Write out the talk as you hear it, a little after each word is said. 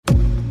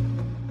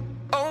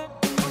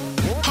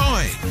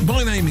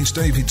My name is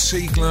David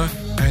Siegler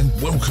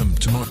and welcome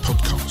to my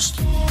podcast.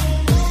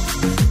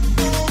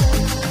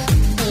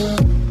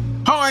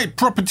 Hi,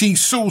 Property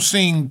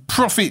Sourcing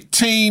Profit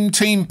Team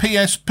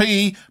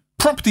PSP,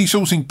 Property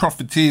Sourcing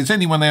Profiteers,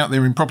 anyone out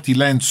there in property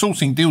land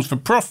sourcing deals for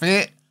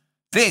profit,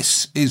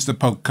 this is the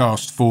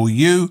podcast for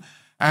you.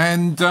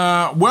 And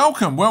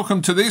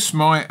welcome to this,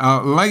 my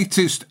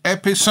latest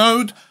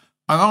episode.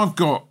 And I've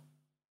got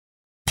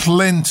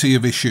plenty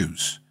of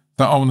issues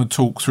that I want to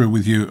talk through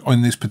with you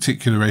on this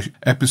particular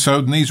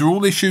episode. And these are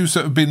all issues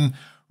that have been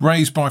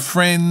raised by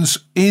friends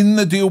in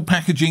the deal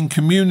packaging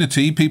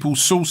community, people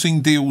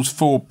sourcing deals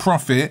for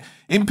profit,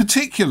 in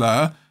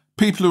particular,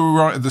 people who are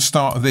right at the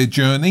start of their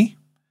journey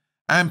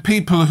and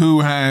people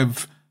who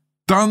have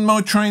done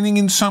my training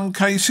in some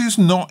cases,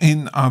 not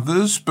in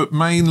others, but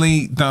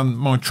mainly done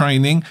my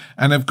training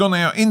and have gone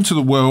out into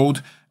the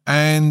world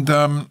and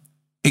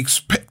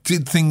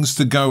expected things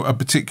to go a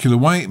particular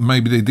way.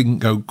 Maybe they didn't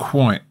go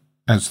quite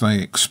as they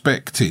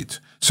expected.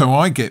 So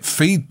I get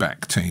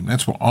feedback, team.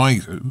 That's what I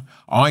do.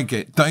 I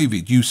get,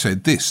 David, you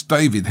said this.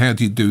 David, how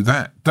do you do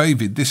that?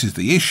 David, this is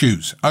the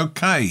issues.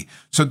 Okay.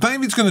 So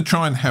David's going to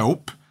try and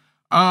help.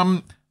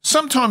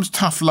 Sometimes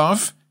tough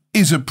love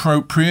is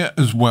appropriate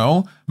as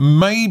well.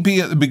 Maybe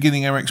at the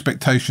beginning our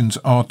expectations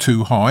are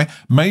too high.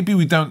 Maybe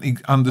we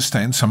don't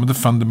understand some of the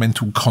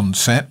fundamental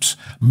concepts.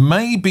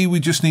 Maybe we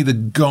just need a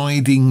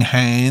guiding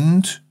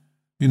hand,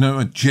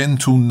 a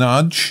gentle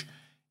nudge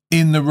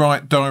in the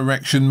right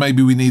direction.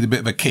 Maybe we need a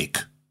bit of a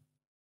kick.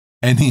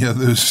 Any of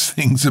those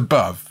things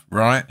above,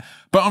 right?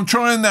 But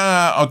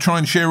I'll try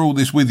and share all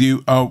this with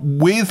you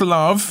with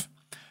love.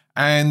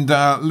 And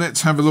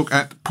let's have a look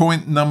at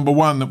point number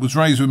one that was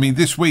raised with me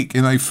this week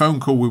in a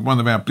phone call with one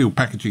of our deal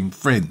packaging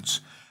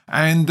friends.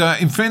 And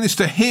in fairness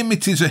to him,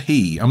 it is a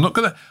he. I'm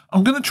going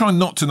to try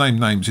not to name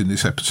names in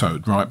this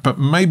episode, right? But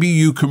maybe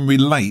you can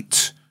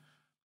relate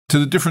to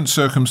the different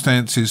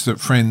circumstances that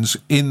friends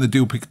in the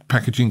deal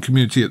packaging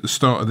community at the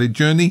start of their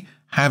journey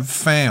have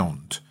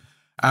found.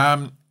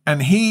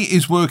 And he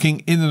is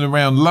working in and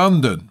around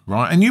London,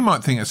 right? And you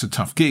might think that's a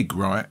tough gig,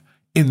 right?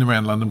 In and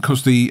around London,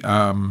 because the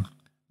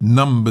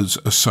numbers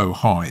are so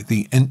high,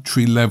 the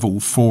entry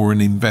level for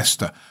an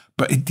investor.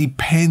 But it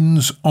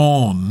depends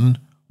on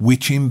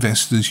which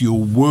investors you're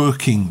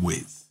working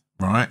with,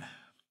 right?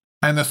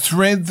 And a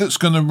thread that's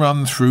going to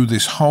run through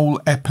this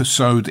whole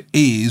episode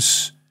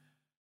is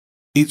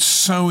it's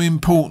so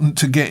important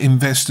to get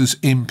investors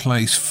in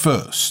place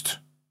first,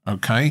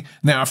 okay?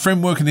 Now, a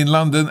friend working in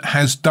London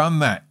has done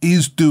that,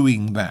 is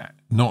doing that.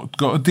 Not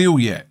got a deal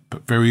yet,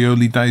 but very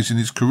early days in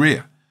his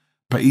career.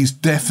 But he's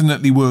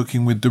definitely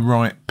working with the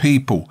right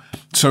people.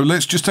 So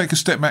let's just take a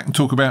step back and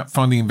talk about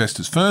finding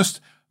investors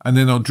first, and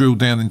then I'll drill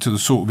down into the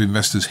sort of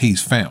investors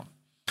he's found.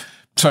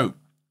 So,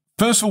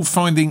 first of all,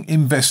 finding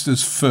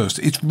investors first.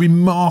 It's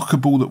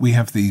remarkable that we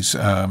have these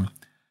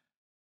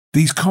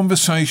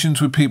conversations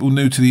with people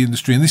new to the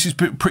industry, and this is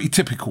pretty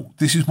typical.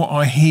 This is what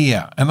I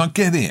hear, and I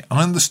get it.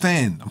 I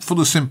understand. I'm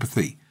full of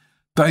sympathy.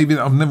 David,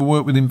 I've never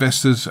worked with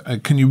investors.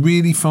 Can you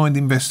really find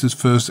investors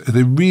first? Are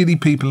there really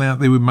people out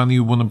there with money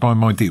who want to buy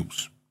my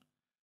deals?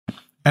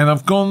 And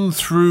I've gone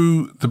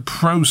through the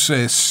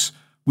process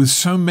with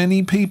so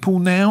many people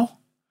now.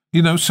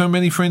 So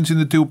many friends in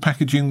the deal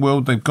packaging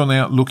world, they've gone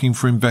out looking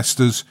for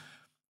investors,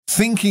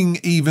 thinking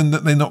even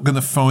that they're not going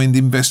to find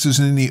investors.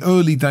 And in the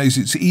early days,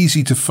 it's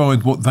easy to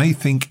find what they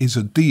think is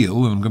a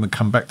deal. And I'm going to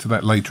come back to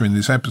that later in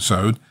this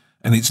episode.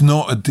 And it's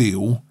not a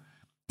deal.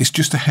 It's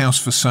just a house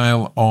for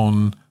sale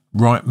on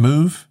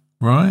Rightmove,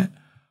 right?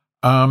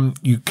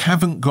 You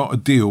haven't got a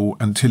deal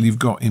until you've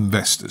got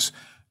investors.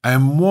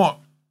 And what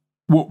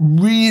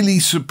really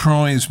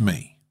surprised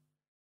me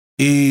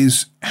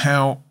is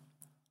how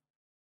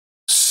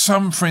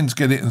some friends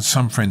get it and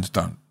some friends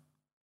don't,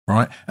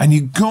 right? And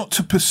you've got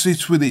to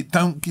persist with it.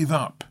 Don't give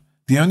up.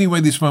 The only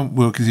way this won't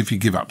work is if you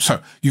give up.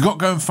 So you've got to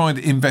go and find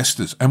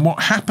investors. And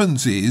what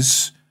happens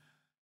is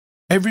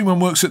everyone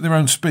works at their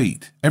own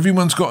speed.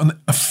 Everyone's got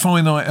a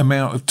finite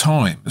amount of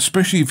time,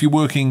 especially if you're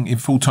working in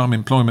full-time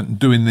employment and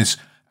doing this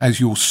as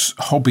your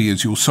hobby,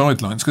 as your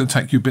sideline. It's going to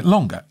take you a bit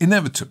longer,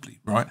 inevitably,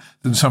 right,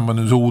 than someone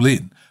who's all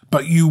in.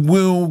 But you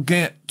will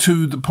get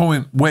to the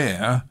point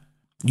where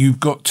you've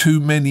got too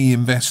many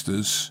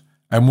investors,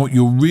 and what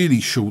you're really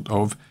short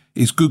of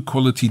is good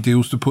quality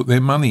deals to put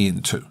their money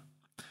into.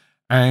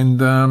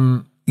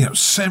 And,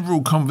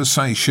 several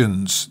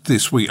conversations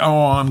this week.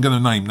 Oh, I'm going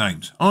to name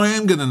names. I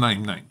am going to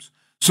name names.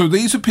 So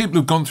these are people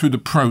who've gone through the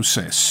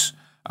process,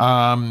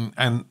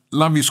 and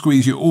love you,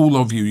 squeeze you, all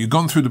of you. You've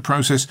gone through the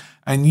process,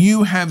 and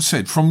you have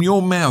said, from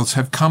your mouths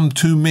have come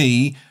to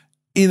me,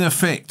 in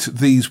effect,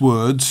 these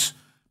words.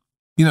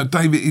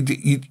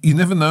 David, you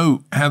never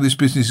know how this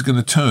business is going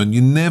to turn.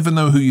 You never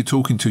know who you're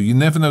talking to. You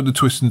never know the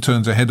twists and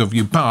turns ahead of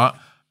you. But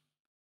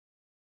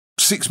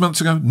 6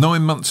 months ago,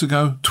 9 months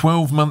ago,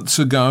 12 months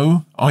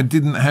ago, I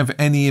didn't have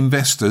any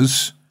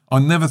investors. I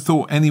never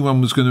thought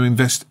anyone was going to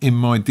invest in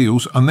my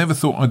deals. I never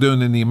thought I'd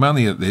earn any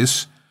money at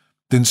this.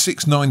 Then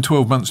 6, 9,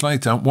 12 months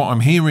later, what I'm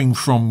hearing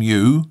from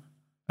you,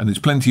 and there's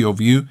plenty of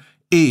you,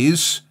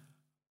 is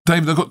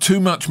David, I've got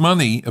too much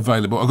money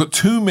available. I've got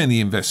too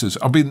many investors.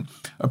 I've been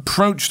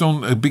approached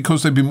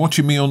because they've been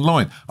watching me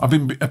online. I've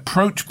been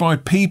approached by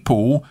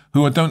people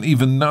who I don't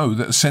even know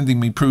that are sending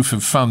me proof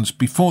of funds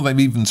before they've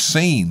even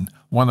seen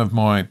one of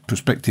my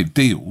prospective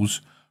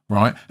deals,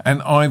 right?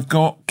 And I've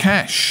got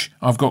cash.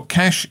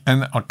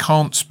 And I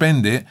can't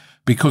spend it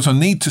because I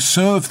need to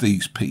serve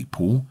these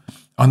people.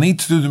 I need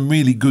to do them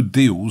really good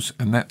deals.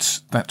 And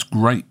that's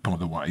great, by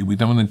the way. We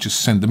don't want to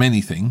just send them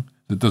anything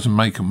that doesn't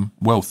make them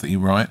wealthy,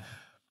 right?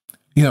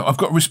 I've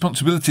got a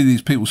responsibility to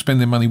these people spend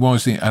their money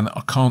wisely, and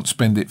I can't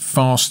spend it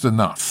fast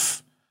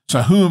enough.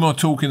 So who am I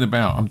talking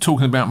about? I'm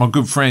talking about my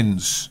good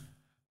friends.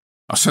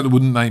 I said I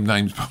wouldn't name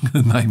names, but I'm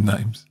going to name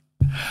names.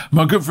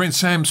 My good friend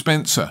Sam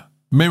Spencer,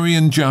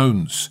 Miriam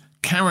Jones,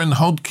 Karen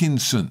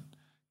Hodkinson,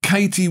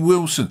 Katie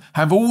Wilson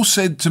have all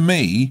said to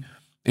me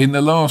in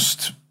the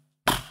last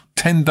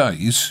 10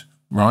 days,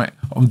 right,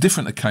 on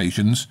different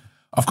occasions,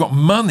 I've got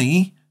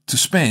money to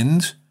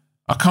spend,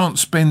 I can't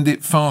spend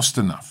it fast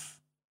enough.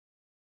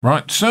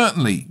 Right,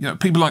 certainly,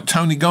 people like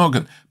Tony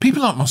Gargan,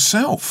 people like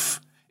myself.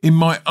 In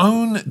my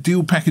own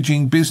deal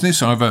packaging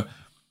business, I have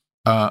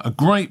a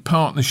great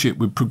partnership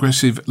with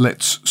Progressive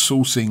Let's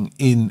Sourcing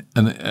in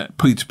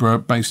Peterborough,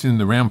 based in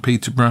and around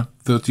Peterborough,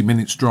 30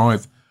 minutes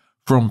drive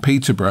from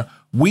Peterborough.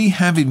 We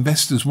have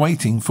investors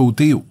waiting for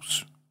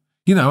deals,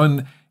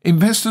 and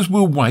investors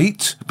will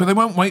wait, but they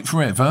won't wait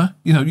forever.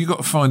 You've got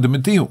to find them a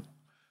deal.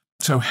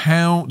 So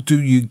how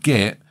do you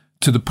get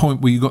to the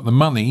point where you've got the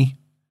money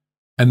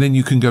and then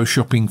you can go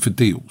shopping for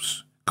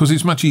deals? Because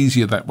it's much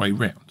easier that way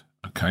round,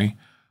 okay?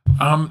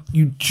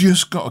 You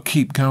just got to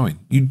keep going.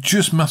 You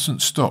just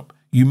mustn't stop.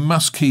 You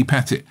must keep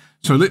at it.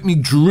 So let me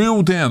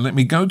drill down. Let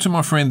me go to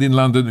my friend in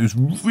London who's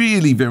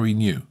really very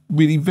new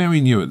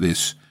at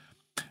this.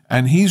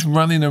 And he's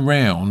running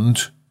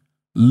around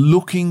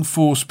looking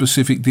for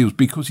specific deals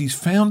because he's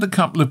found a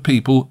couple of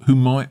people who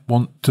might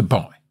want to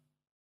buy.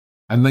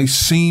 And they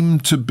seem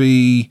to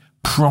be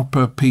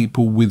proper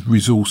people with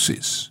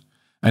resources.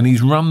 And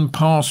he's run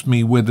past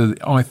me whether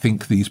I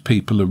think these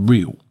people are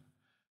real.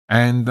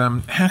 And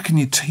how can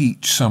you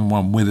teach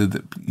someone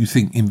whether you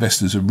think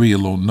investors are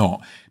real or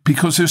not?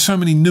 Because there's so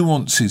many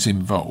nuances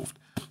involved.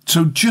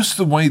 So just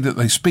the way that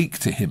they speak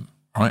to him,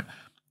 right?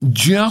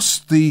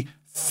 Just the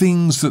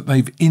things that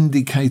they've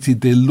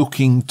indicated they're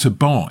looking to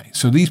buy.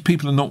 So these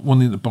people are not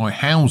wanting to buy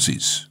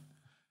houses.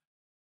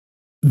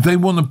 They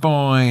want to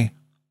buy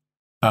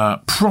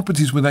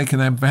properties where they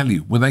can add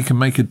value, where they can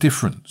make a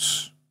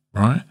difference,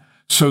 right?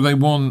 So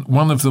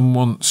one of them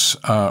wants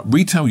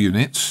retail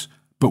units,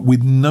 but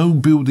with no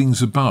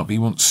buildings above. He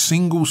wants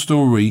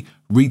single-story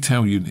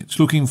retail units,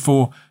 looking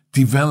for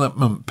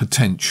development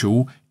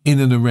potential in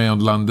and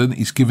around London.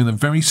 He's given a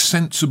very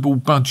sensible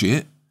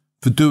budget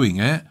for doing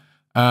it.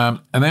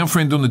 And our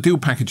friend on the deal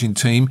packaging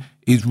team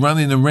is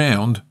running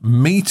around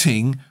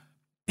meeting.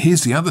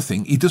 Here's the other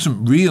thing. He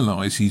doesn't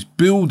realise he's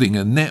building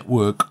a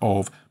network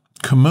of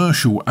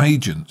commercial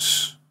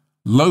agents,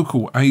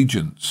 local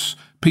agents,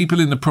 people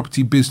in the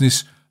property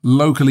business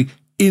locally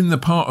in the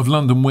part of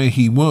London where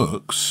he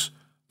works,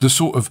 the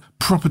sort of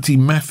property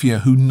mafia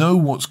who know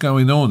what's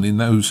going on in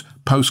those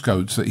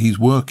postcodes that he's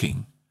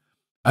working.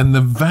 And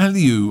the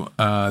value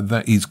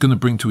that he's going to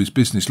bring to his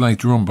business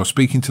later on by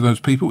speaking to those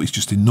people is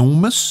just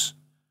enormous.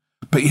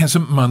 But he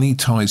hasn't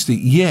monetized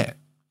it yet.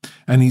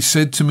 And he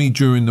said to me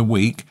during the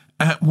week,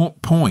 at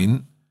what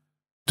point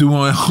do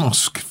I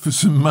ask for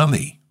some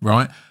money,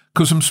 right?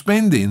 Because I'm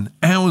spending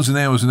hours and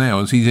hours and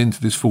hours. He's into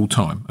this full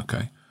time,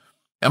 okay?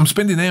 I'm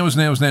spending hours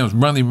and hours and hours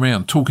running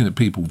around, talking to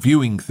people,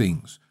 viewing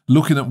things,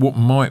 looking at what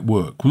might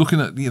work, looking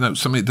at,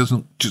 something that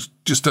doesn't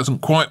just doesn't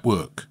quite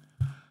work.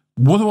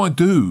 What do I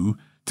do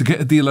to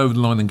get a deal over the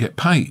line and get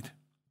paid?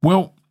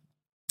 Well,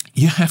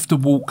 you have to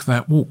walk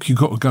that walk. You've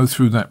got to go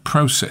through that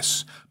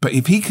process. But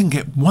if he can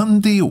get one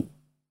deal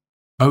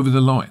over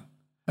the line,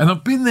 and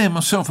I've been there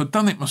myself, I've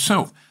done it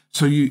myself.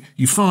 So you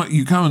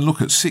go and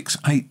look at 6,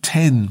 8,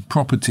 10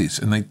 properties,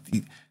 and they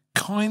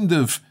kind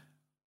of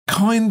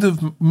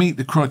meet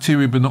the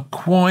criteria, but not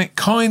quite,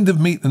 kind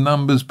of meet the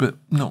numbers, but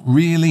not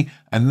really.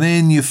 And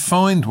then you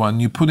find one,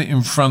 you put it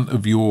in front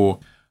of your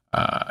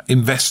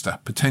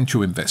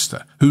potential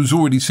investor, who's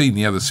already seen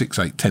the other 6,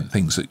 8, 10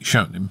 things that you've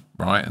shown him,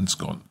 right? And it's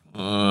gone,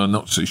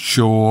 not so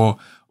sure.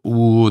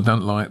 Oh,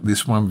 don't like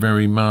this one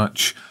very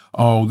much.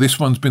 Oh, this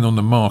one's been on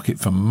the market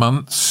for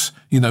months.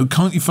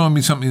 Can't you find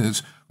me something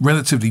that's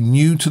relatively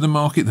new to the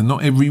market that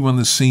not everyone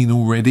has seen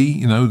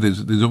already?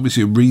 There's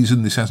obviously a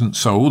reason this hasn't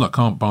sold. I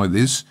can't buy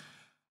this.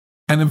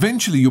 And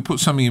eventually you'll put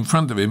something in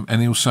front of him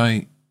and he'll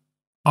say,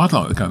 I'd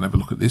like to go and have a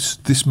look at this.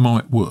 This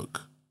might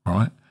work,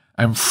 right?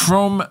 And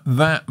from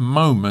that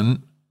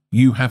moment,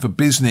 you have a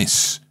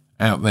business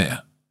out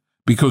there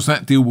because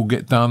that deal will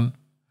get done.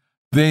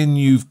 Then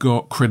you've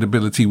got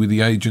credibility with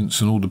the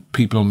agents and all the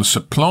people on the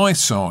supply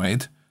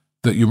side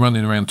that you're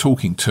running around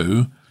talking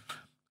to,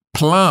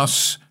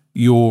 plus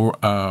your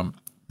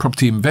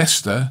property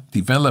investor,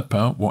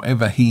 developer,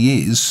 whatever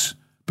he is,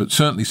 but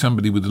certainly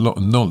somebody with a lot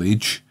of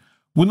knowledge,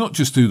 will not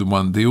just do the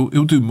one deal,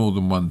 he'll do more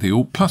than one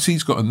deal. Plus,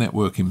 he's got a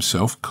network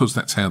himself, because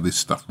that's how this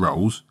stuff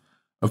rolls,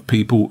 of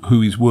people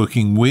who he's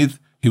working with.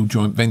 He'll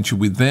joint venture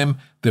with them.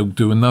 They'll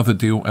do another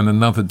deal and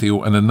another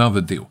deal and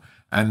another deal.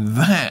 And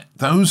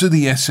those are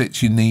the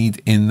assets you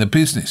need in the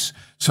business.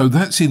 So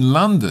that's in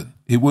London.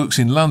 It works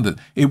in London.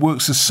 It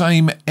works the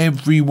same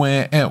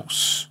everywhere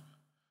else.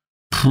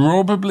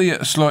 Probably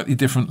at a slightly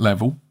different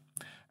level.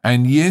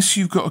 And yes,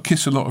 you've got to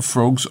kiss a lot of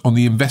frogs on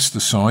the investor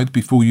side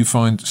before you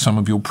find some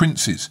of your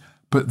princes.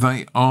 But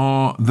they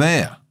are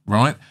there,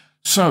 right?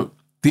 So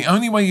the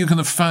only way you're going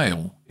to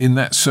fail in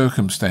that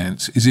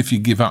circumstance is if you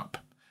give up.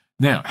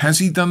 Now, has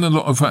he done a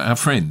lot of, our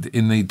friend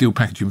in the Deal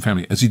Packaging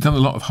family, has he done a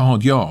lot of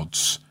hard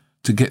yards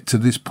to get to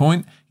this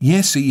point?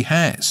 Yes, he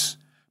has.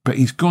 But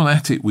he's gone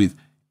at it with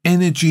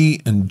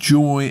energy and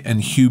joy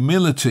and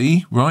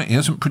humility, right? He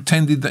hasn't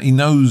pretended that he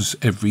knows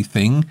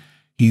everything.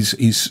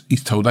 He's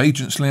told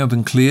agents loud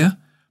and clear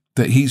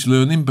that he's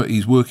learning, but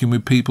he's working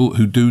with people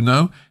who do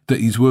know, that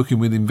he's working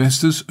with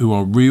investors who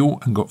are real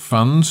and got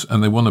funds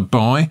and they want to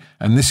buy,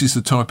 and this is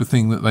the type of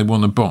thing that they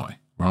want to buy,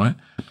 right?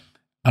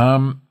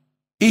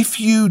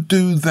 If you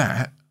do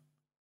that,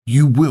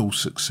 you will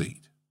succeed.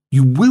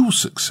 You will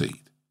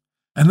succeed.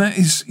 And that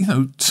is,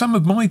 some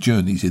of my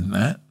journeys in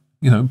that,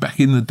 back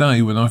in the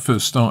day when I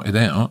first started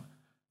out,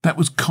 that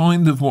was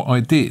kind of what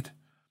I did.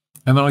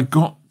 And I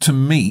got to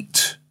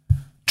meet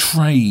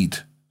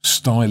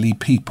trade-styly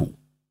people.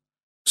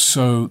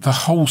 So the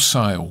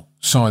wholesale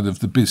side of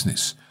the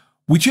business.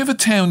 Whichever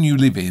town you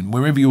live in,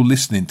 wherever you're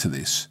listening to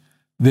this,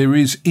 there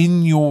is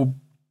in your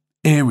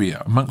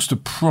area, amongst the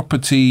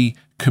property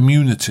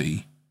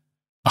community,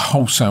 a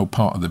wholesale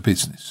part of the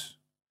business.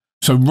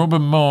 So Rob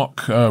Moore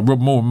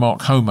and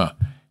Mark Homer,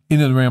 in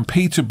and around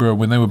Peterborough,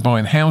 when they were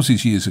buying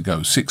houses years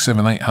ago, 600,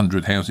 700,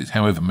 800 houses,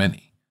 however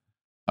many,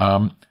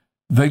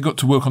 they got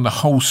to work on the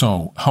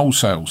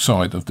wholesale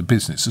side of the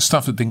business, the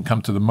stuff that didn't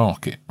come to the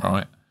market,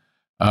 right?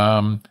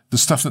 The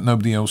stuff that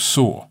nobody else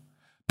saw.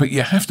 But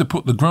you have to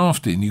put the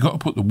graft in. You've got to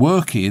put the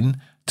work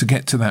in to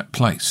get to that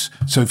place.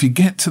 So if you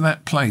get to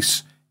that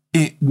place,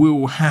 it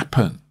will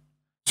happen.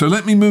 So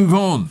let me move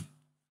on,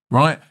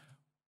 right?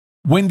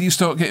 When do you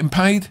start getting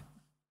paid?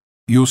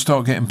 You'll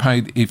start getting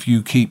paid if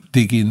you keep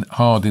digging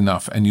hard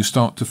enough and you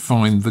start to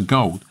find the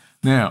gold.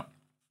 Now,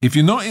 if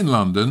you're not in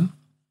London,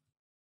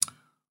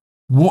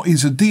 what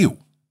is a deal?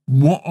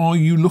 What are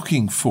you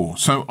looking for?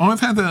 So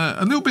I've had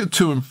a little bit of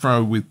to and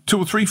fro with 2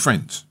 or 3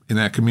 friends in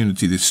our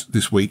community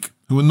this week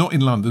who are not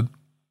in London.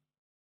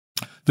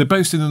 They're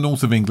based in the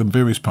north of England,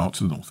 various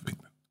parts of the north of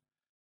England.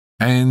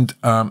 And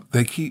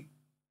they keep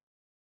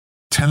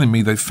telling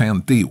me they've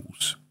found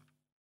deals.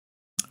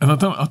 And I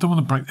don't want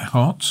to break their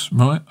hearts,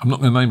 right? I'm not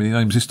going to name any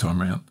names this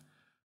time around.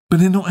 But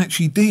they're not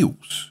actually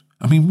deals.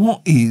 I mean,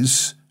 what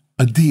is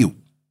a deal?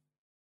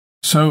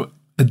 So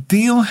a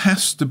deal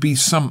has to be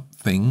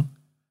something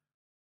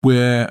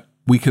where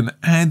we can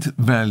add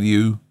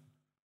value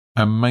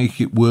and make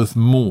it worth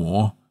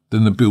more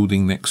than the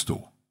building next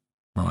door,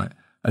 right?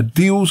 A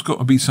deal's got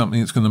to be something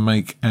that's going to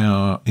make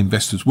our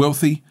investors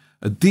wealthy.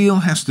 A deal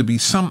has to be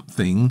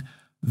something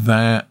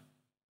that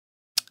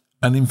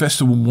an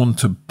investor will want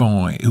to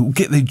buy. It will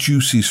get their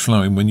juices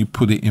flowing when you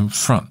put it in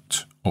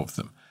front of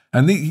them.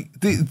 And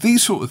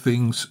these sort of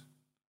things,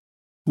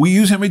 we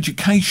use our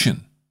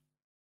education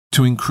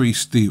to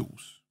increase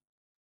deals.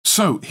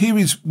 So here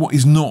is what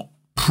is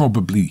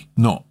probably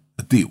not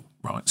a deal,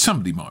 right?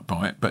 Somebody might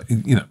buy it, but,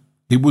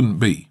 it wouldn't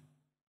be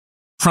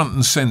front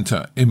and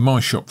centre in my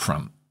shop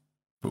front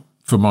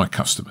for my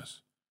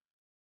customers.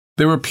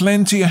 There are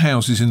plenty of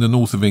houses in the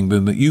north of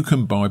England that you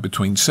can buy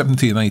between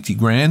 70 and 80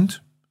 grand.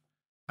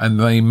 And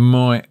they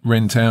might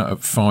rent out at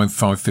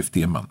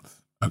 $550 a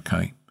month,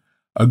 okay?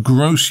 A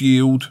gross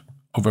yield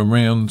of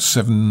around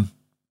 7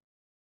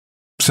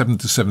 to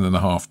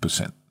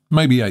 7.5%,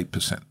 maybe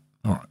 8%.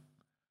 All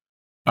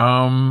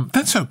right.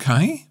 That's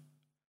okay.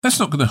 That's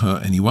not going to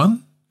hurt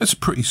anyone. That's a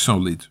pretty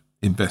solid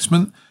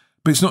investment,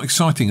 but it's not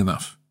exciting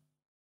enough.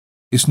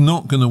 It's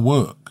not going to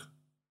work.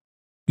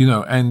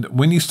 And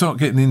when you start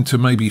getting into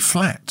maybe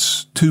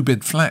flats,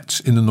 2-bed flats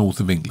in the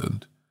north of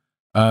England,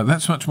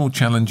 that's much more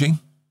challenging.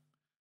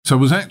 So it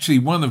was actually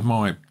one of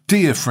my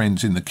dear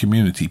friends in the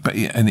community,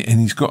 and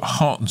he's got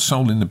heart and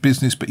soul in the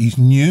business, but he's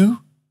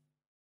new.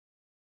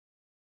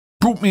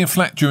 Brought me a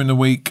flat during the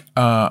week,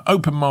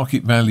 open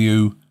market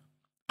value,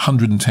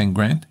 110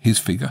 grand, his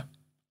figure.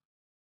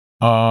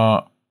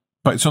 But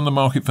it's on the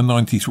market for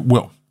 93.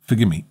 Well,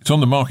 forgive me, it's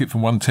on the market for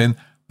 110,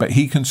 but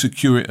he can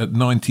secure it at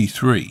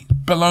 93.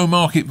 Below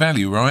market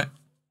value, right?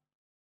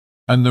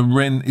 And the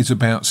rent is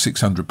about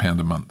 £600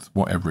 a month,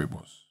 whatever it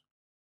was.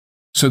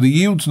 So the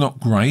yield's not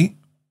great.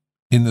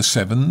 In the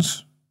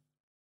 7s,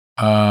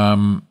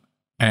 and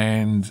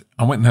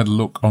I went and had a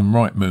look on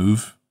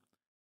Rightmove,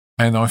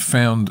 and I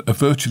found a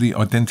virtually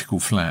identical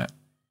flat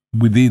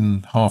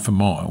within half a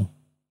mile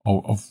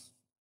of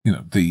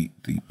the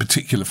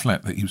particular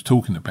flat that he was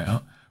talking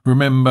about.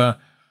 Remember,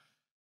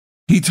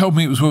 he told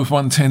me it was worth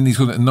 110. He's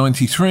got it at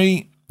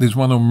 93. There's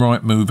one on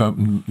Rightmove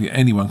open.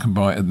 Anyone can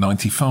buy it at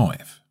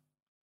 95.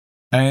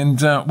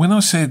 And when I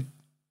said,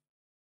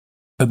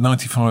 at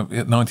 95,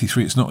 at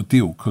 93, it's not a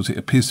deal because it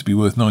appears to be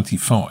worth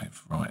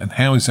 95, right? And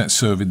how is that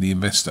serving the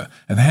investor?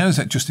 And how is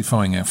that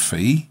justifying our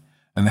fee?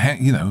 And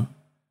how,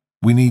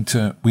 we need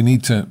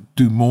to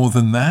do more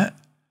than that.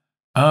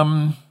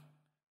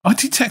 I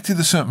detected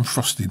a certain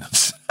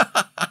frostiness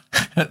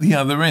at the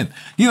other end,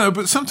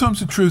 but sometimes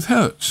the truth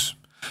hurts.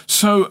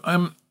 So,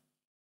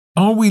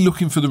 are we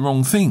looking for the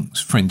wrong things,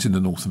 friends in the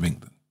north of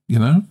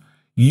England?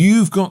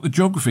 You've got the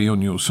geography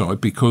on your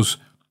side because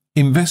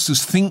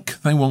investors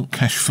think they want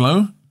cash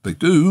flow. They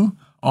do.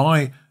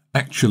 I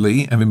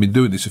actually, having been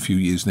doing this a few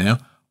years now,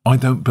 I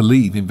don't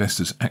believe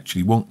investors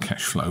actually want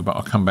cash flow, but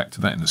I'll come back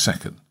to that in a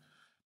second.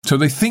 So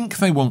they think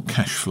they want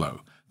cash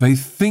flow. They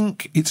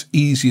think it's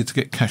easier to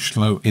get cash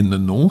flow in the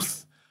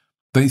north.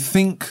 They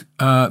think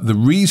the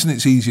reason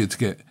it's easier to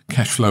get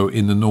cash flow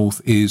in the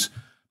north is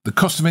the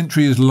cost of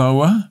entry is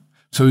lower,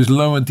 so there's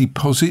lower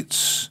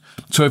deposits.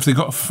 So if they've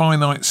got a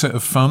finite set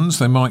of funds,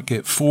 they might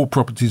get 4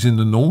 properties in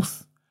the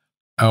north,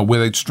 where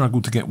they'd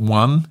struggle to get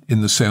 1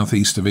 in the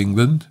southeast of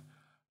England.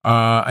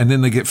 And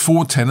then they get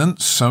 4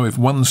 tenants, so if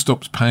one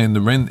stops paying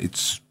the rent,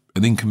 it's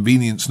an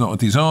inconvenience, not a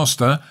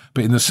disaster.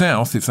 But in the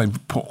south, if they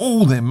put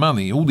all their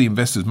money, all the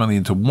investors' money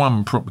into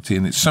one property,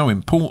 and it's so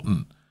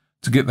important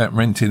to get that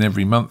rent in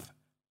every month,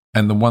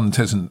 and the one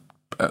tenant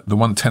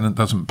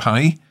doesn't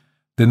pay,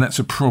 then that's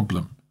a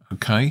problem.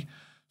 Okay,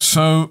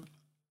 so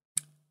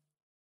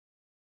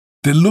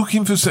they're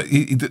looking for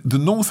the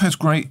north has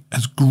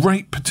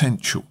great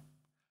potential,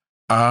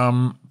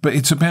 but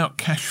it's about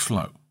cash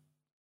flow,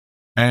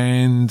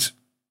 and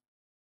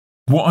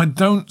what I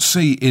don't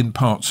see in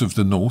parts of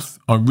the north,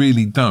 I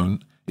really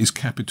don't, is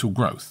capital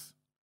growth.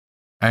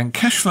 And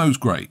cash flow is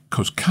great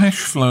because cash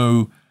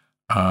flow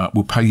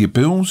will pay your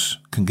bills.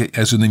 Can get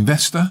as an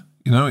investor,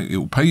 it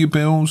will pay your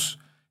bills.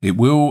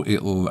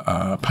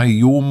 It'll pay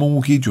your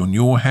mortgage on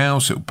your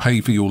house. It'll pay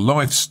for your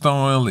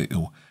lifestyle.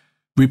 It'll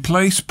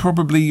replace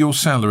probably your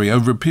salary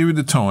over a period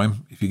of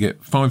time. If you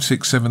get 5,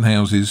 6, 7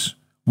 houses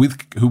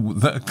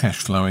that are cash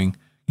flowing,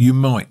 you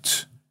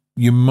might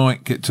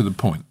get to the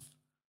point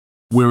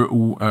where it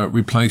will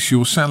replace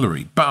your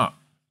salary. But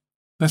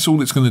that's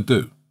all it's going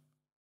to do.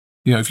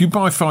 If you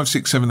buy 5,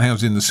 6, 7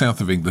 houses in the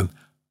south of England,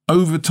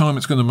 over time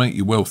it's going to make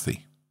you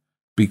wealthy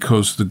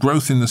because the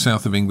growth in the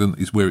south of England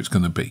is where it's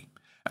going to be.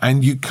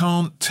 And you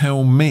can't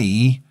tell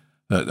me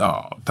that,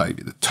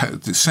 David,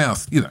 the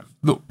south,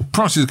 look,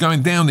 prices are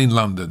going down in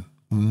London.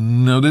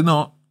 No, they're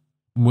not.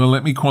 Well,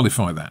 let me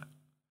qualify that.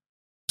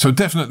 So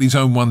definitely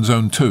zone 1,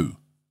 zone 2,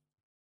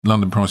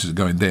 London prices are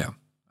going down.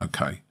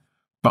 Okay.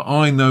 But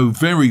I know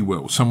very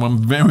well someone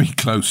very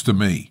close to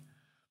me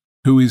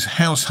who is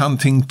house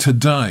hunting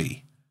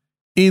today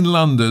in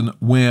London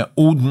where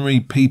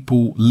ordinary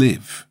people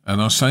live.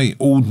 And I say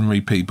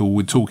ordinary people,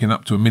 we're talking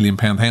up to £1 million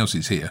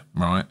houses here,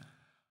 right?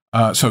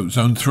 So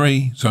zone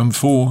 3, zone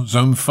 4,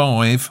 zone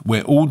 5,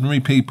 where ordinary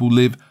people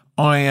live.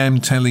 I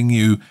am telling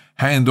you,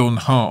 hand on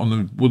heart, on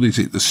the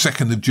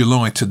 2nd of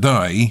July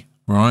today,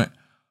 right?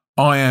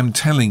 I am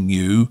telling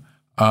you,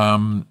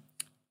 London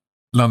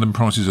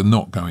prices are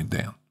not going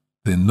down.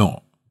 They're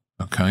not.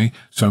 Okay.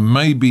 So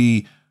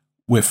maybe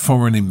where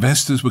foreign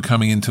investors were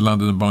coming into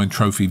London and buying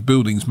trophy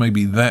buildings,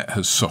 maybe that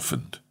has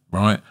softened,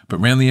 right? But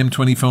around the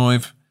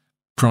M25,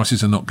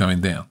 prices are not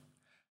going down.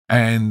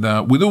 And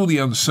with all the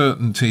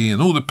uncertainty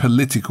and all the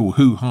political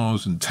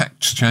hoo-has and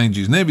tax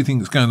changes and everything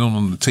that's going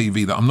on the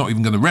TV that I'm not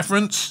even going to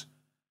reference,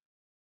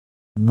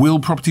 will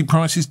property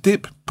prices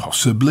dip?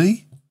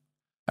 Possibly.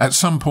 At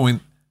some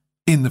point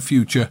in the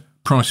future,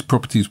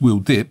 properties will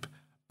dip.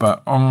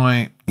 But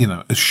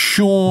as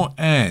sure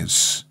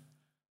as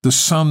the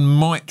sun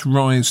might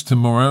rise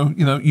tomorrow,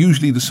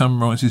 usually the sun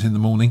rises in the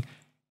morning.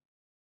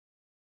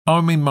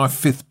 I'm in my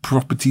 5th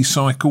property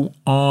cycle.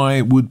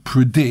 I would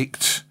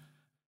predict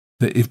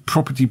that if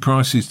property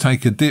prices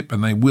take a dip,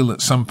 and they will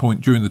at some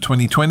point during the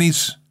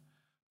 2020s,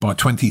 by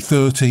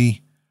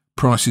 2030,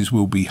 prices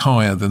will be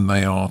higher than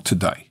they are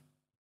today.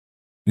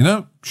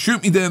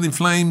 Shoot me down in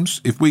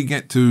flames if we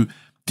get to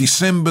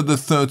December the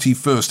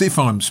 31st, if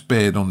I'm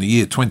spared on the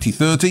year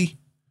 2030,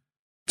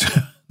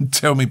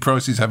 tell me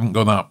prices haven't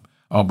gone up.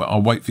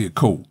 I'll wait for your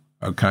call,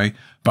 okay?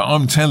 But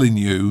I'm telling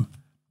you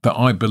that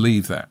I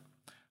believe that.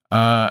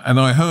 And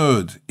I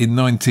heard in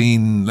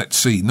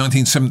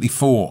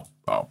 1974,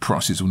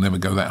 prices will never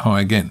go that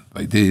high again.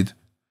 They did.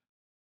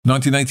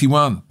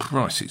 1981,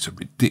 prices are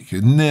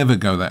ridiculous. Never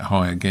go that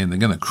high again. They're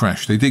going to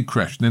crash. They did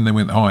crash, and then they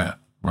went higher,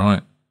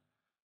 right?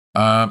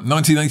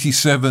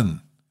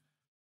 1987,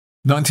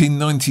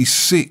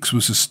 1996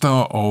 was the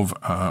start of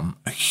a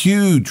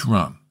huge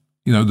run.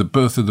 The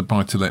birth of the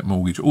buy-to-let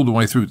mortgage all the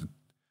way through to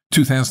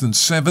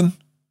 2007.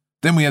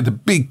 Then we had the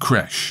big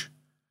crash.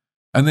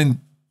 And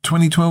then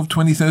 2012,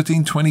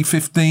 2013,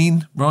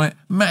 2015, right?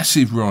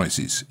 Massive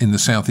rises in the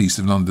southeast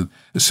of London,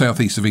 the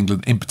southeast of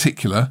England in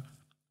particular,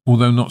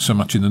 although not so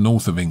much in the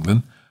north of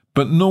England.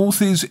 But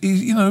north is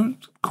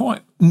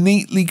quite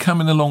neatly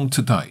coming along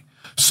today.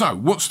 So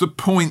what's the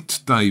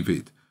point,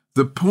 David?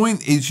 The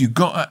point is you've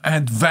got to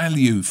add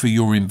value for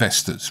your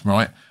investors,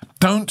 right?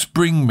 Don't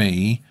bring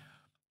me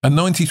a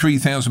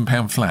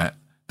 £93,000 flat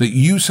that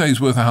you say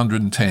is worth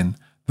 110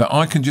 that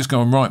I can just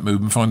go on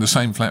Rightmove and find the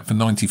same flat for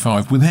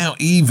 95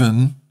 without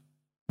even,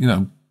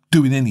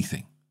 doing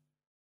anything.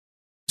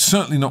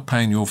 Certainly not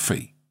paying your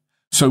fee.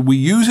 So we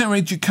use our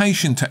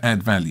education to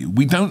add value.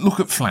 We don't look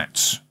at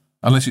flats,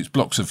 unless it's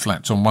blocks of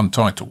flats on one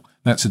title.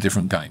 That's a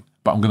different game,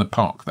 but I'm going to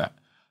park that.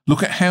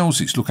 Look at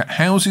houses. Look at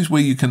houses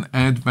where you can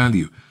add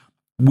value.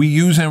 We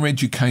use our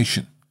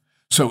education.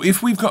 So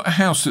if we've got a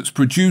house that's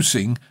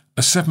producing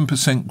a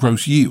 7%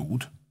 gross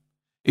yield,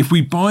 if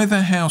we buy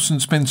the house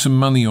and spend some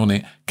money on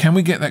it, can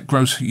we get that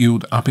gross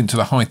yield up into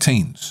the high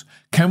teens?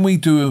 Can we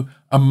do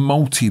a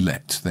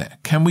multi-let there?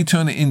 Can we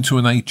turn it into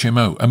an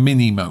HMO, a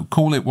mini-mo,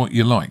 call it what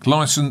you like,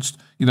 licensed,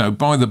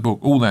 by the book,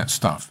 all that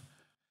stuff?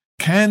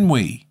 Can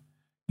we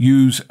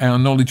use our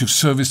knowledge of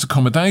serviced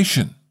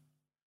accommodation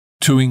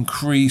to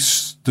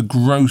increase the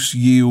gross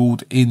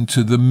yield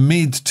into the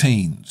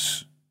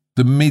mid-teens,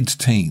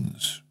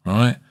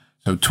 right?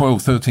 So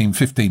 12, 13,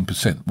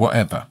 15%,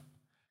 whatever.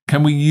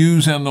 Can we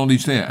use our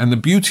knowledge there? And the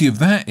beauty of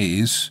that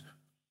is,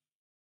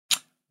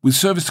 with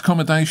serviced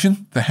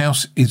accommodation, the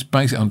house is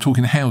I'm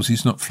talking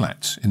houses, not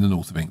flats in the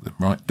north of England,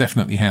 right?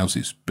 Definitely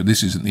houses, but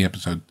this isn't the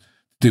episode to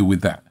deal with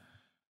that.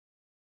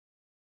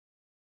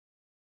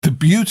 The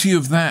beauty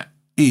of that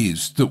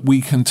is that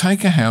we can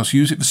take a house,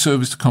 use it for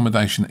serviced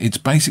accommodation. It's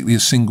basically a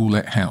single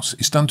let house.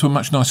 It's done to a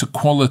much nicer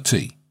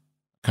quality,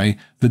 okay?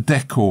 The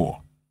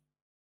decor.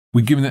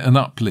 We're giving it an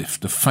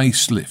uplift, a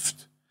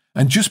facelift.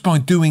 And just by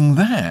doing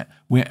that,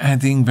 we're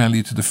adding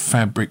value to the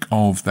fabric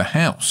of the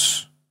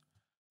house.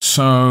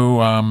 So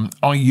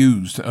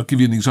I'll give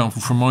you an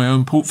example from my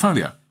own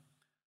portfolio.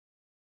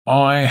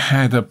 I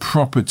had a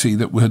property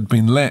that had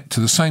been let to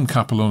the same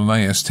couple on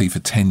an AST for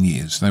 10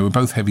 years. They were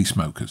both heavy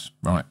smokers,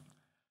 right?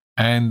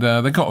 And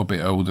they got a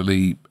bit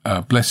elderly.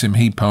 Bless him,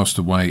 he passed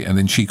away, and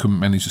then she couldn't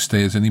manage the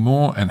stairs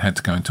anymore and had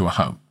to go into a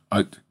home.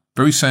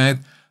 Very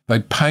sad. They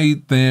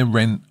paid their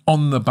rent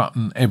on the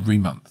button every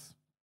month.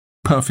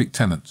 Perfect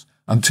tenants,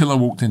 until I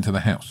walked into the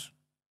house.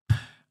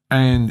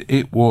 And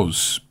it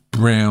was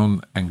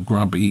brown and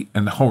grubby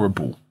and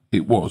horrible.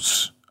 It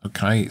was,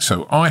 okay?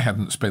 So I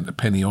hadn't spent a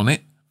penny on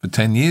it for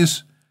 10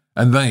 years,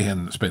 and they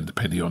hadn't spent a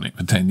penny on it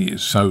for 10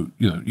 years. So,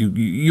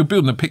 you're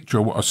building a picture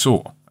of what I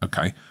saw,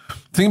 okay?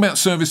 The thing about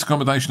serviced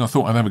accommodation, I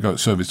thought I'd have a go at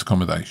serviced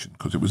accommodation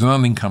because it was an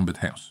unencumbered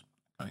house,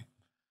 okay?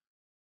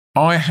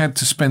 I had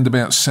to spend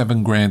about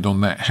 $7,000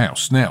 on that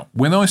house. Now,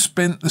 when I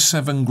spent the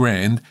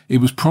 $7,000, it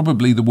was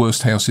probably the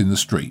worst house in the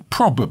street.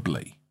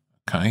 Probably,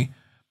 okay?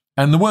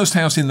 And the worst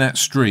house in that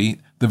street,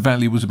 the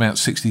value was about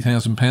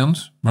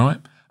 £60,000, right?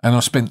 And I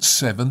spent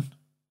 $7,000.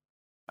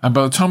 And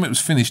by the time it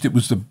was finished, it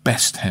was the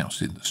best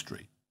house in the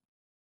street.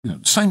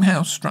 Same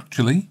house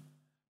structurally,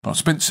 but I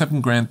spent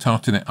 $7,000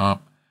 tarting it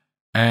up,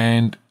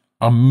 and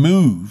I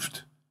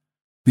moved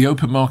the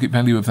open market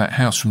value of that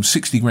house from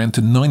 $60,000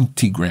 to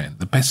 $90,000,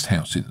 the best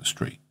house in the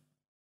street,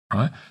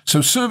 right?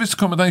 So serviced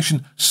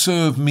accommodation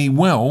served me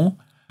well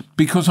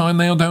because I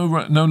now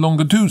no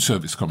longer do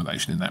serviced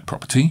accommodation in that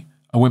property.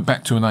 I went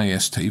back to an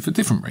AST for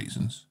different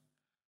reasons,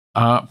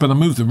 but I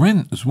moved the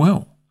rent as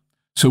well.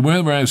 So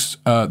whereas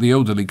the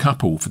elderly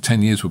couple for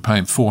 10 years were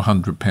paying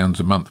 £400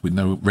 a month with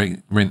no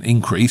rent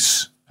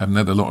increase, haven't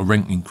had a lot of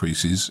rent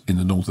increases in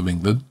the north of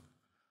England,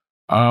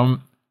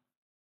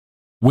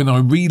 when I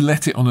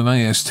re-let it on an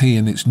AST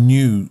in its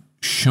new,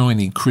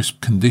 shiny,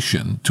 crisp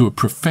condition to a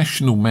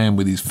professional man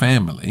with his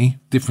family,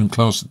 different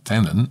class of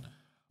tenant,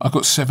 I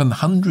got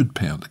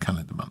 £700 a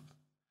calendar month.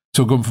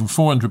 So I've gone from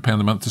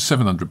 £400 a month to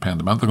 £700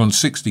 a month. I've gone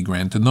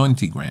 £60,000 to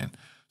 £90,000.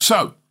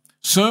 So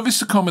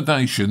serviced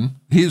accommodation,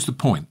 here's the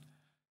point.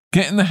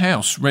 Getting the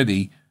house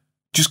ready,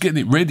 just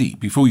getting it ready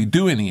before you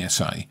do any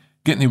SA,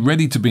 getting it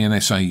ready to be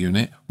an SA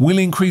unit will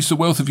increase the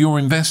wealth of your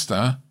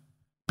investor,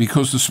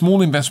 because the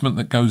small investment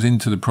that goes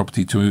into the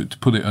property to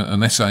put it at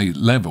an SA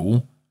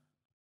level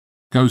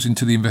goes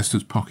into the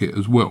investor's pocket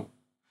as well.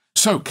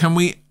 So can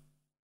we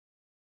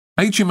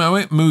HMO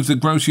it, move the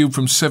gross yield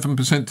from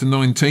 7% to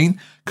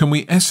 19? Can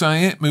we SA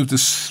it, move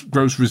the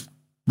gross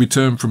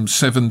return from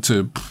 7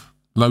 to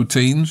low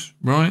teens,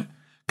 right?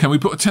 Can we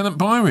put a tenant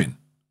buyer in?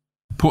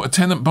 Put a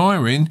tenant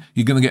buyer in,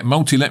 you're going to get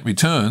multi-let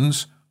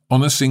returns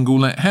on a single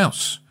let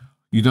house.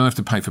 You don't have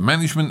to pay for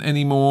management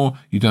anymore.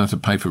 You don't have to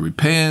pay for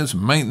repairs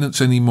and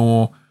maintenance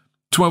anymore.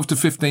 12 to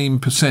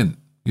 15%,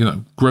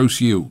 gross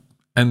yield.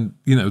 And,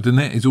 the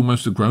net is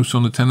almost a gross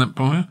on a tenant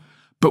buyer.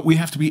 But we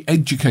have to be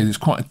educated. It's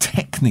quite a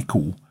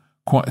technical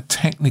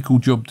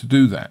job to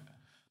do that.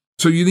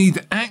 So you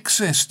need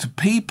access to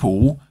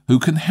people who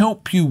can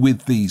help you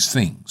with these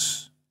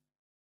things.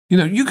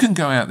 You can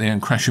go out there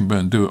and crash and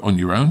burn, do it on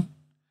your own.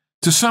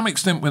 To some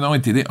extent, when I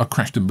did it, I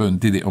crashed and burned,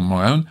 did it on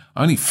my own.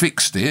 I only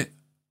fixed it.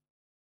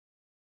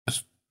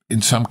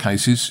 In some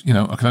cases,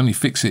 I could only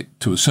fix it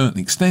to a certain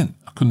extent.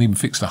 I couldn't even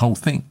fix the whole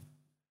thing.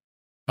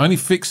 I only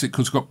fixed it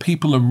because I've got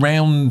people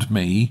around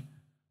me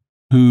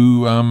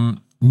who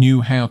knew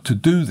how to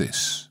do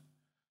this.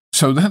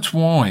 So that's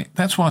why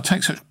I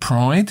take such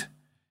pride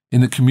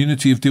in the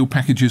community of deal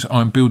packages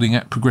I'm building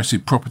at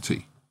Progressive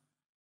Property.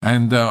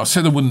 And I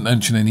said I wouldn't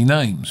mention any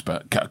names,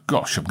 but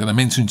gosh, I'm going to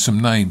mention some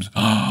names.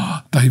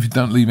 David,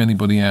 don't leave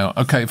anybody out.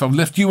 Okay, if I've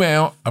left you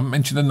out, I haven't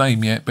mentioned a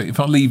name yet, but if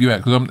I leave you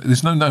out, because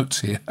there's no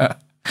notes here,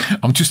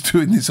 I'm just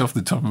doing this off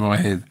the top of my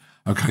head.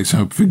 Okay,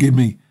 so forgive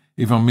me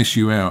if I miss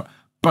you out.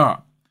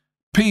 But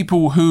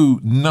people who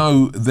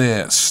know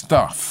their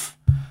stuff.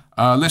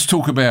 Let's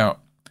talk about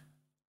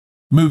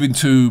moving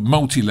to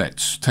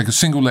multi-lets. Take a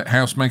single-let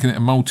house, making it a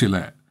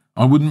multi-let.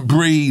 I wouldn't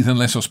breathe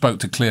unless I spoke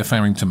to Claire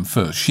Farrington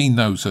first. She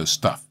knows her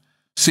stuff.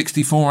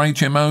 64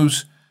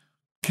 HMOs,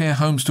 care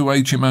homes to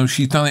HMOs.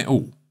 She's done it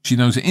all. She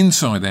knows it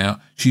inside out.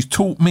 She's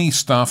taught me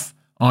stuff.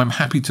 I'm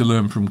happy to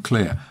learn from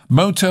Claire.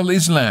 Motel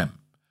Islam.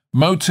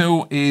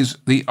 Motel is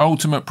the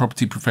ultimate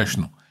property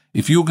professional.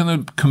 If you're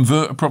going to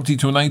convert a property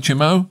to an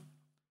HMO,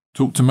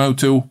 talk to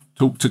Motel,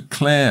 talk to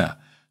Claire.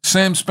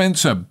 Sam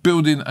Spencer,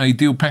 building a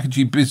deal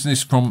packaging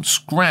business from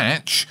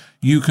scratch.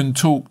 You can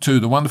talk to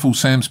the wonderful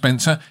Sam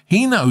Spencer.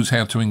 He knows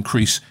how to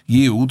increase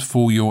yield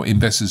for your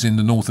investors in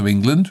the north of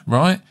England,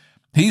 right?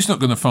 He's not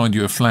going to find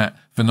you a flat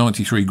for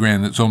 93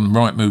 grand that's on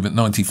Rightmove at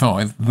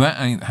 95.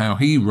 That ain't how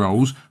he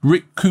rolls.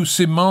 Rick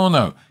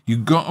Cusimano.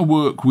 You've got to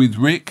work with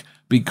Rick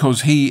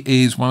because he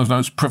is one of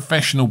those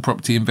professional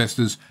property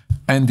investors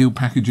and deal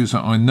packagers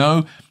that I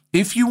know.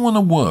 If you want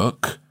to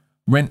work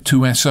Rent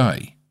to SA,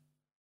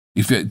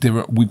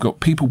 we've got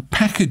people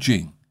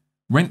packaging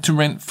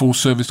rent-to-rent for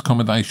service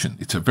accommodation.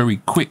 It's a very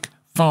quick,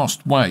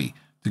 fast way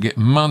to get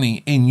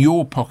money in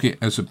your pocket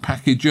as a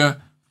packager.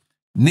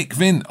 Nick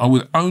Vint, I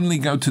would only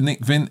go to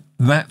Nick Vint.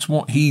 That's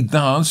what he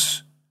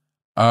does.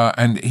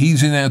 And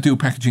he's in our deal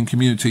packaging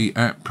community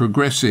at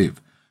Progressive.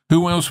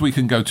 Who else we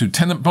can go to?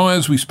 Tenant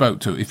buyers we spoke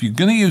to. If you're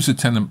going to use a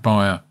tenant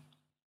buyer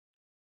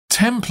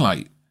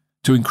template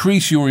to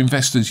increase your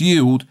investors'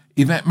 yield,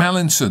 Yvette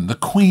Mallinson, the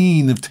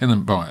queen of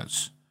tenant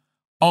buyers.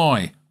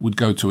 I would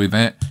go to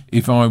Yvette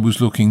if I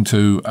was looking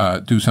to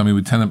do something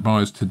with tenant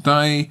buyers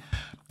today.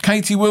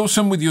 Katie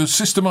Wilson with your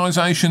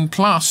systemization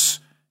plus,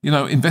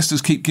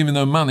 investors keep giving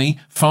her money.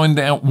 Find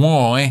out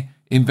why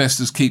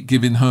investors keep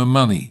giving her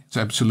money. It's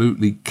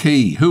absolutely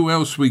key. Who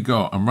else we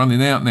got? I'm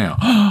running out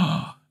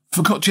now.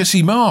 Forgot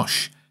Jesse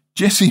Marsh.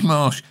 Jesse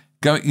Marsh,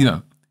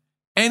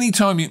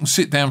 anytime you can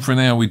sit down for an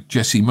hour with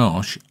Jesse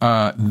Marsh,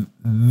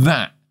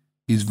 that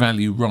is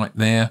value right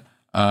there.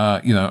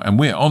 And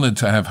we're honoured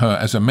to have her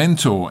as a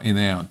mentor in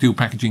our deal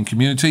packaging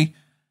community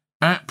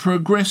at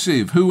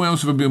Progressive. Who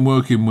else have I been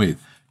working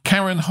with?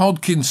 Karen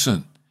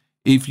Hodkinson.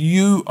 If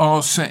you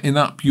are setting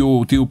up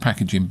your deal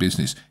packaging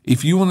business,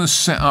 if you want to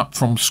set up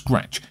from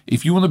scratch,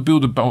 if you want to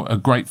build a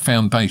great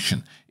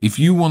foundation, if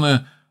you want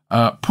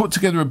to put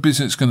together a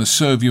business that's going to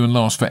serve you and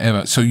last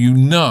forever, so you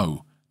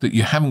know that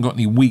you haven't got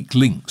any weak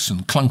links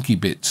and clunky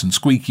bits and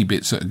squeaky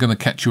bits that are going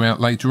to catch you out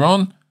later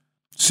on,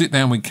 sit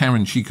down with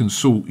Karen. She can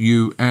sort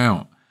you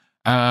out.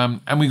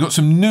 And we've got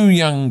some new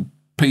young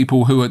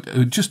people who are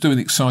just doing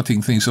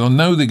exciting things. So I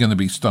know they're going to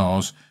be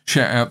stars.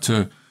 Shout out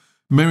to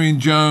Marion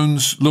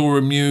Jones,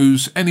 Laura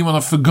Muse, anyone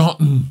I've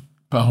forgotten.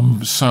 But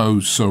I'm so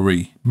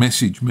sorry.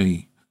 Message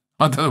me.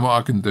 I don't know what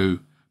I can do,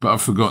 but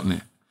I've forgotten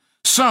it.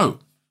 So,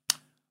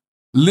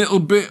 little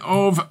bit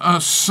of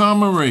a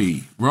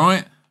summary,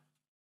 right?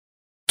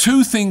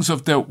 2 things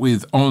I've dealt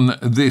with on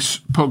this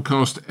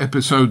podcast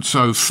episode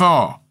so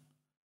far.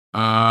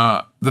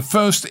 The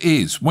first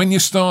is when you're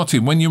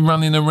starting, when you're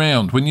running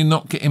around, when you're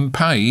not getting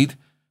paid,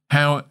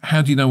 how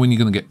do you know when you're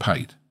going to get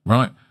paid,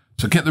 right?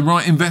 So get the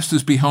right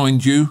investors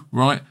behind you,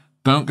 right?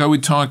 Don't go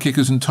with tire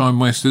kickers and time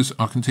wasters.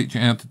 I can teach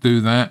you how to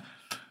do that.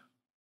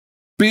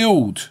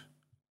 Build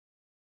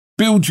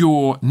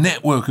your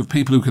network of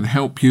people who can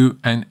help you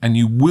and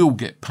you will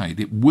get paid.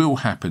 It will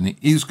happen. It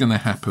is going to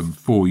happen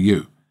for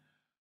you.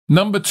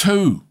 Number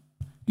 2,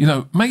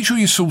 make sure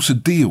you source a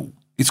deal.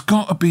 It's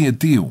got to be a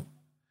deal.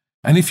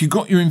 And if you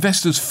got your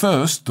investors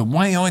first, the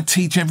way I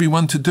teach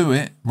everyone to do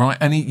it, right,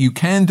 and you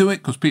can do it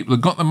because people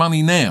have got the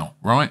money now,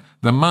 right?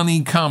 The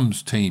money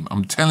comes, team,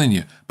 I'm telling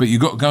you. But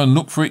you've got to go and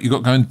look for it. You've got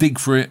to go and dig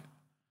for it.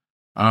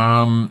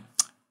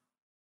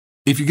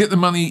 If you get the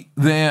money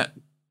there,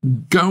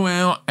 go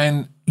out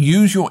and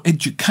use your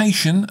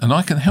education, and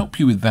I can help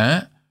you with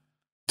that,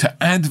 to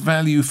add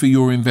value for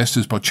your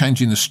investors by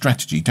changing the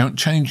strategy. Don't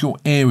change your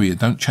area.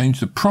 Don't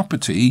change the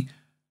property.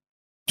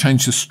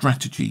 Change the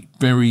strategy.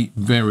 Very,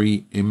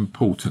 very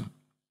important.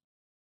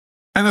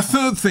 And the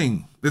third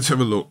thing, let's have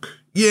a look.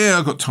 Yeah,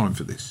 I've got time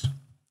for this.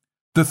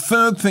 The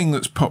third thing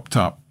that's popped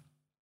up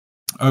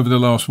over the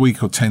last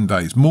week or 10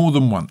 days, more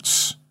than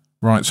once,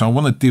 right? So I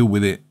want to deal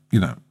with it,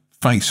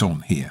 face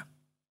on here.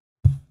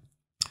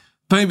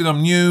 David,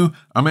 I'm new.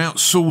 I'm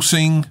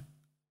outsourcing.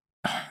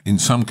 In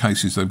some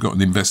cases, they've got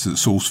an investor to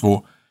source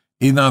for.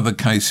 In other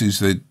cases,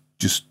 they're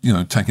just,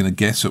 taking a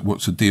guess at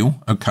what's a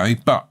deal. Okay,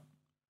 but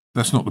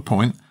that's not the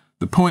point.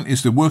 The point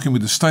is they're working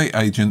with estate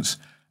agents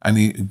and,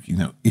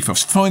 if I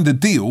find a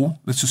deal,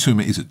 let's assume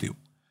it is a deal.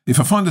 If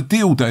I find a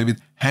deal, David,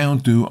 how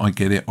do I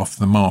get it off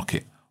the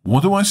market?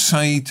 What do I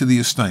say to the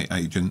estate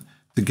agent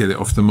to get it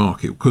off the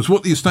market? Because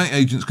what the estate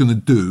agent's going to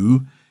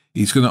do,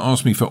 he's going to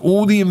ask me for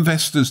all the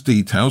investors'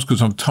 details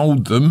because I've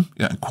told them,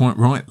 quite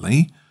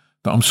rightly,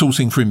 that I'm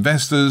sourcing for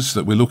investors,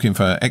 that we're looking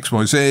for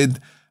XYZ,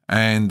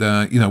 and,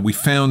 we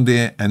found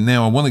it, and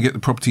now I want to get the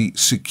property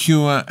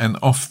secure and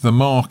off the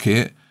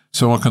market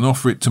so I can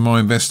offer it to my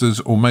investors,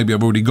 or maybe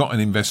I've already got an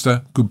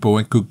investor. Good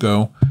boy, good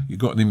girl. You've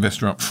got an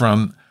investor up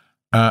front,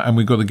 and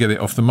we've got to get it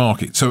off the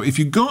market. So if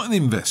you've got an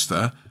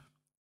investor,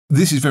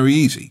 this is very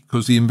easy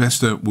because the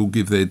investor will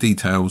give their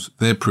details,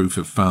 their proof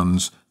of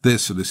funds, their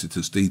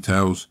solicitor's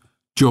details.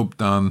 Job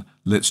done.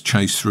 Let's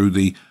chase through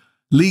the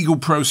legal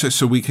process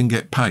so we can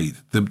get paid.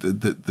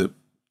 The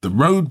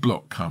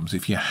roadblock comes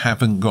if you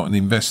haven't got an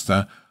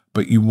investor,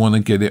 but you want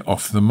to get it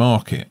off the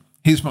market.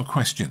 Here's my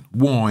question.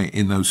 Why,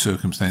 in those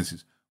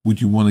circumstances, would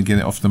you want to get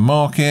it off the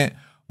market?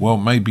 Well,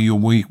 maybe you're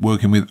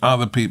working with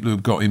other people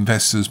who've got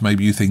investors.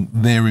 Maybe you think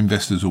their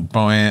investors will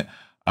buy it,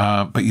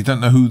 but you don't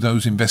know who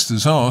those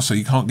investors are, so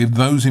you can't give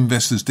those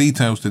investors'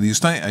 details to the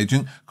estate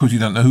agent because you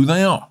don't know who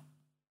they are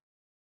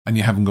and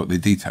you haven't got their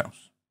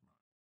details.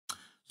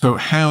 So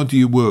how do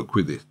you work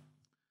with it?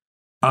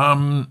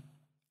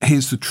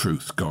 Here's the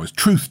truth, guys.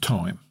 Truth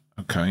time,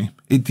 okay?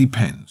 It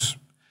depends.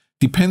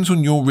 Depends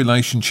on your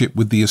relationship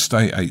with the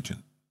estate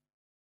agent.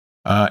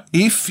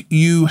 If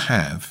you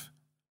have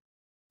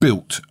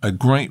built a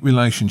great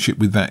relationship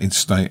with that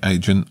estate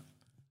agent,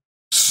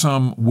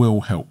 some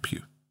will help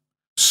you.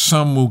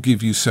 Some will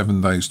give you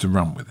 7 days to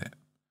run with it.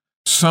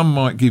 Some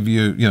might give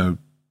you,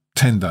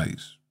 10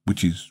 days,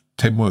 which is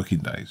 10 working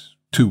days,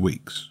 2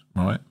 weeks,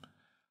 right?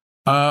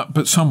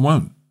 But some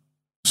won't.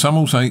 Some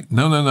will say,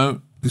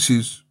 no, this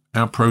is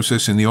our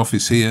process in the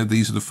office here.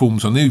 These are the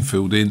forms I need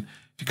filled in.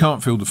 If you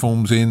can't fill the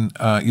forms in,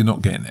 you're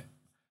not getting it.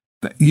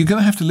 You're going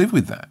to have to live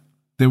with that.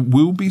 There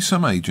will be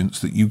some agents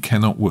that you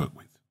cannot work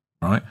with,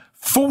 right?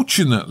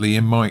 Fortunately,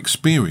 in my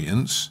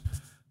experience,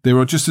 there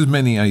are just as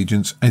many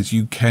agents as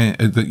you can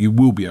that you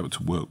will be able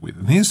to work with.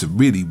 And here's the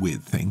really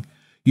weird thing.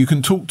 You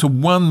can talk to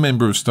one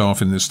member of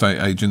staff in the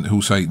estate agent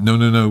who'll say,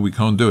 no, we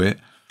can't do it.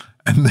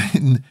 And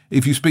then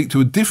if you speak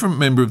to a different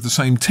member of the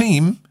same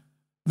team,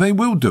 they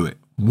will do it.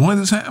 Why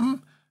does that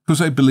happen? Because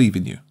they believe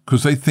in you,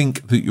 because they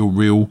think that you're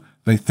real.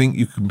 They think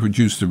you can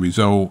produce the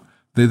result.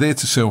 They're there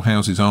to sell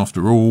houses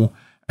after all.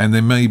 And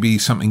there may be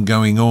something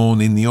going on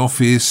in the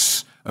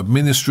office,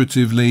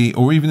 administratively,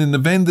 or even in the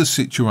vendor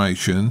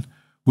situation,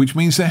 which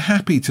means they're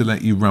happy to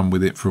let you run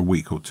with it for a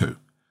week or two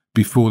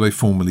before they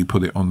formally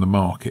put it on the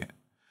market.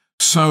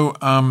 So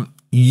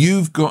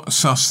you've got to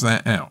suss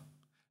that out.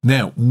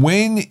 Now,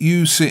 when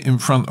you sit in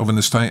front of an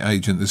estate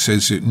agent that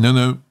says,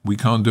 no, we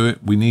can't do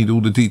it, we need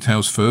all the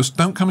details first,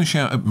 don't come and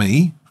shout at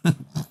me.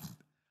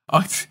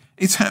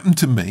 It's happened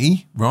to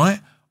me,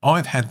 right?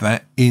 I've had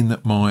that in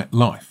my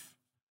life.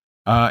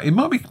 It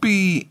might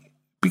be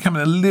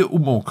becoming a little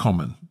more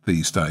common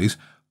these days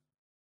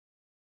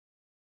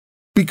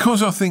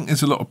because I think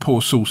there's a lot of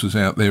poor sources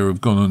out there who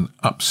have gone and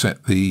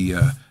upset the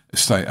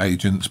estate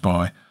agents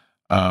by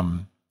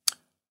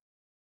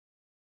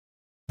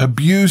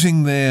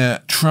abusing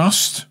their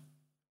trust.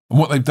 And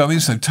what they've done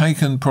is they've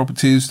taken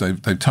properties,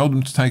 they've told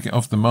them to take it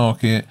off the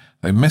market,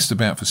 they've messed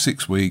about for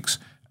 6 weeks,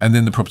 and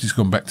then the property's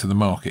gone back to the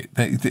market.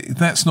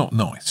 That's not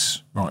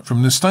nice, right? From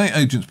an estate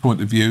agent's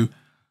point of view,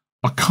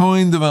 I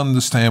kind of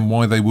understand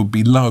why they would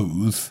be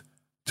loath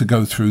to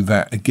go through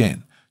that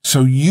again.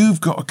 So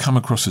you've got to come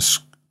across as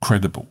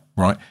credible,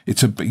 right?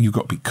 You've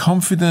got to be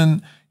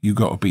confident, you've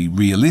got to be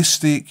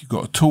realistic, you've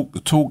got to talk the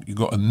talk, you've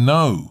got to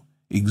know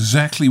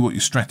exactly what your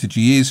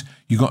strategy is,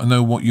 you've got to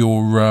know what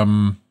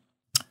your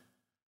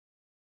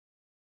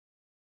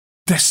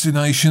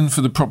destination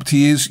for the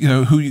property is,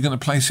 who you're going to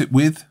place it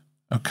with,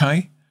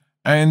 okay?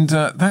 And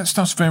that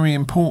stuff's very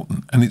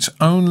important. And it's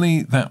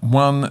only that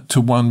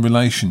one-to-one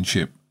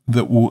relationship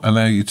that will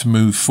allow you to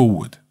move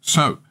forward.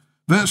 So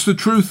that's the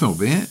truth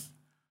of it.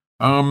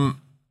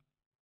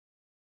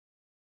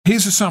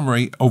 Here's a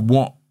summary of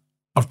what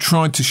I've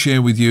tried to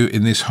share with you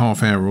in this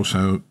half hour or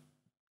so,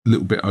 a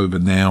little bit over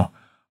now,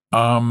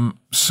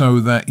 so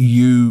that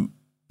you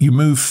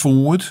move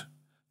forward.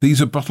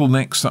 These are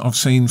bottlenecks that I've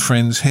seen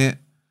friends hit.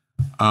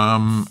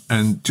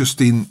 And just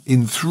in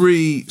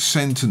 3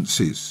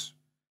 sentences,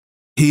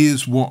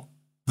 here's what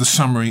the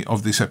summary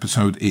of this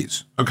episode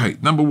is. Okay,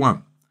 number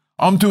 1.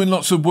 I'm doing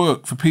lots of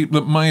work for people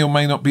that may or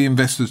may not be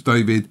investors,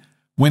 David.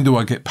 When do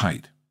I get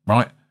paid?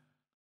 Right?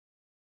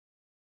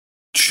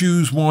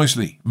 Choose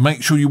wisely.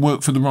 Make sure you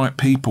work for the right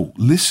people.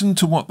 Listen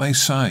to what they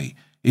say.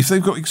 If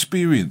they've got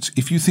experience,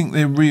 if you think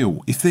they're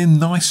real, if they're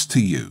nice to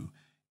you,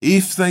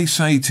 if they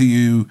say to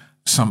you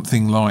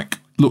something like,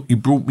 look, you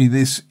brought me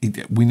this,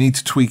 we need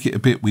to tweak it a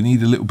bit, we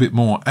need a little bit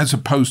more, as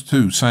opposed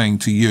to saying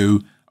to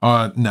you,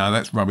 no,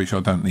 that's rubbish,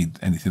 I don't need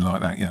anything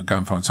like that, go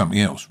and find something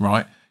else,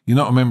 right? You're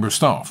not a member of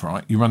staff,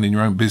 right? You're running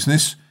your own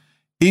business.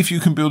 If you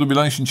can build a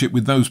relationship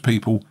with those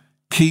people,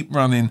 keep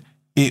running.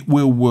 It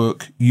will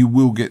work. You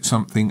will get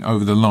something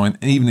over the line.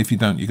 And even if you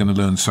don't, you're going to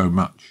learn so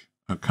much.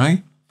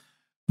 Okay?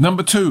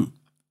 Number 2,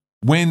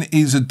 when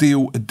is a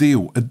deal a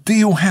deal? A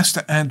deal has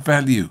to add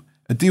value.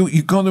 A deal,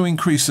 you've got to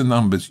increase the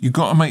numbers. You've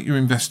got to make your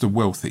investor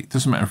wealthy. It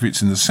doesn't matter if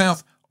it's in the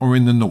south or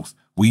in the north.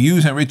 We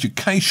use our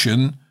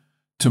education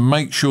to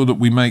make sure that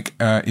we make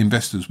our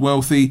investors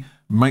wealthy,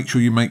 make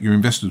sure you make your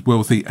investors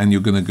wealthy, and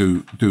you're going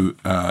to do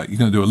a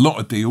lot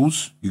of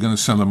deals. You're going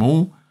to sell them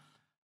all.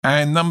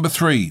 And number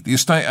 3, the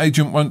estate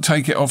agent won't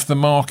take it off the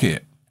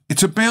market.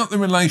 It's about the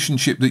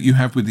relationship that you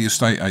have with the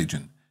estate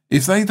agent.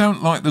 If they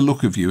don't like the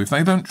look of you, if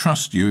they don't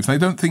trust you, if they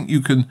don't think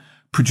you can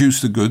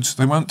produce the goods,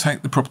 they won't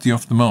take the property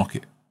off the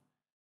market.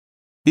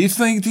 If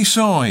they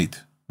decide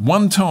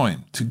one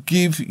time to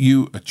give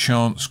you a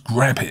chance,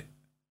 grab it.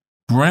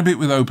 Grab it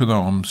with open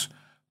arms.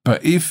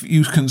 But if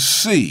you can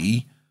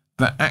see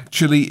that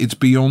actually it's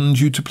beyond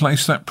you to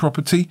place that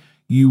property,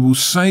 you will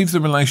save the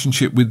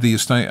relationship with the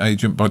estate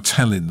agent by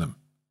telling them,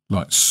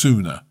 like,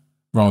 sooner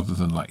rather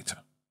than later.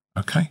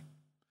 Okay?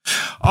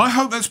 I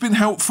hope that's been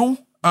helpful.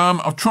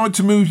 I've tried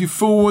to move you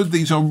forward.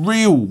 These are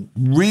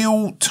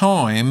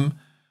real-time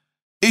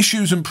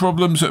issues and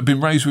problems that have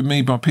been raised with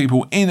me by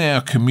people in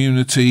our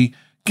community.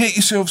 Get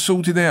yourself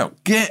sorted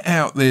out. Get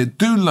out there.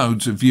 Do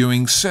loads of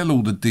viewing. Sell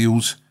all the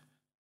deals.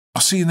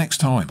 I'll see you next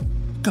time.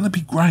 It's going to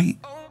be great.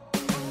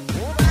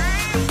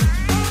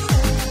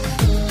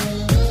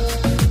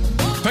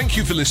 Thank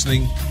you for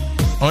listening.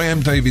 I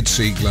am David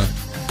Siegler.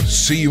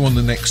 See you on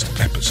the next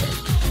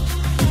episode.